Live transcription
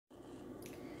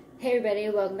Hey everybody,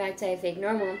 welcome back to I Fake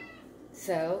Normal.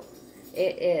 So,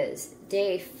 it is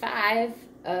day 5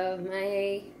 of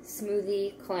my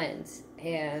smoothie cleanse,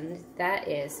 and that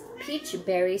is peach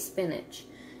berry spinach.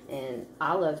 And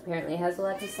Olive apparently has a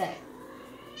lot to say.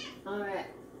 Alright.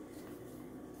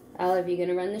 Olive, you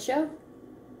gonna run the show?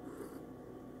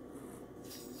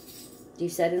 Do you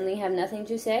suddenly have nothing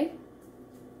to say?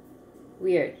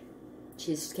 Weird.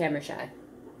 She's camera shy.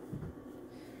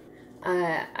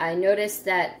 I noticed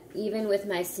that even with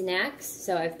my snacks,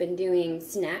 so I've been doing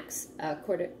snacks, not a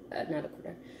quarter,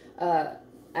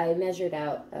 I measured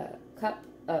out a cup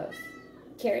of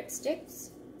carrot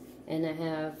sticks, and I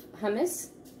have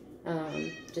hummus,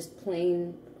 just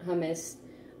plain hummus,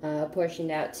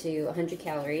 portioned out to 100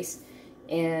 calories,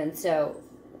 and so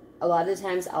a lot of the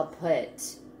times I'll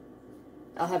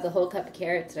have the whole cup of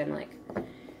carrots, and I'm like,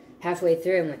 halfway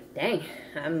through, I'm like, dang,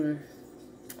 I'm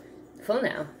full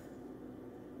now.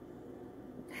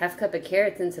 Half cup of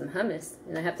carrots and some hummus,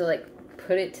 and I have to like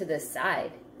put it to the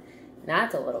side.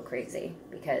 That's a little crazy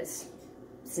because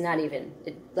it's not even,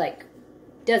 it like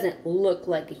doesn't look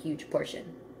like a huge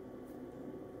portion.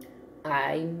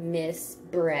 I miss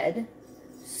bread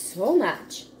so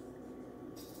much.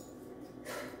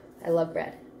 I love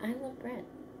bread. I love bread.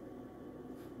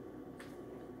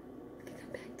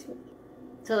 Come back to me.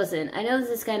 So listen, I know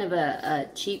this is kind of a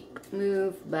cheap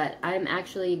move, but I'm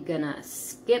actually gonna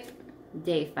skip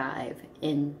day 5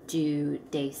 and do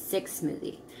day 6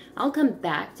 smoothie. I'll come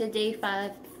back to day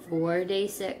 5 for day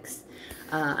 6.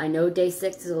 I know day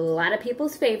 6 is a lot of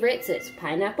people's favorites. It's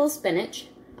pineapple spinach.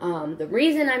 The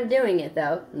reason I'm doing it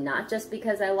though, not just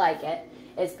because I like it,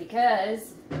 is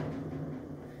because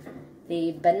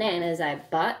the bananas I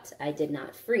bought, I did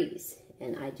not freeze,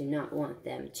 and I do not want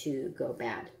them to go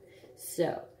bad.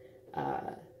 So,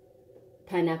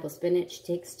 pineapple spinach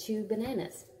takes 2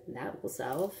 bananas. That will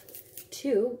solve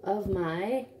 2 of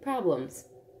my problems.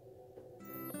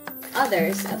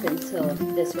 Others, up until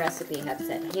this recipe, have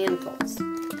said handfuls.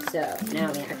 So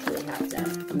now we actually have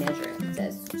to measure it. It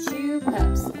says 2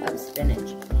 cups of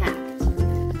spinach packed. So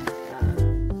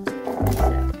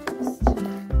just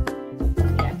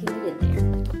packing it in there.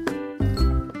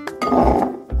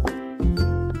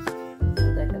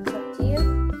 Look like a cup to you.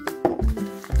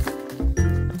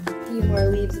 A few more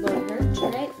leaves won't hurt,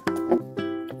 right?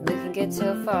 Looking good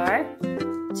so far.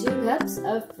 2 cups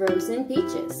of frozen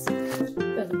peaches.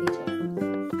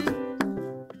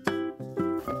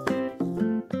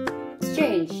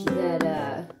 Strange that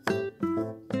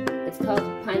it's called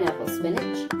pineapple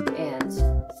spinach, and it's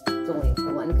only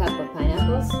 1 cup of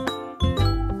pineapples.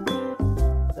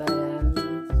 But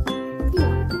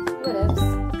yeah, whatevs.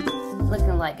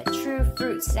 Looking like a true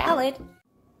fruit salad.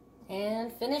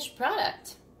 And finished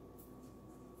product.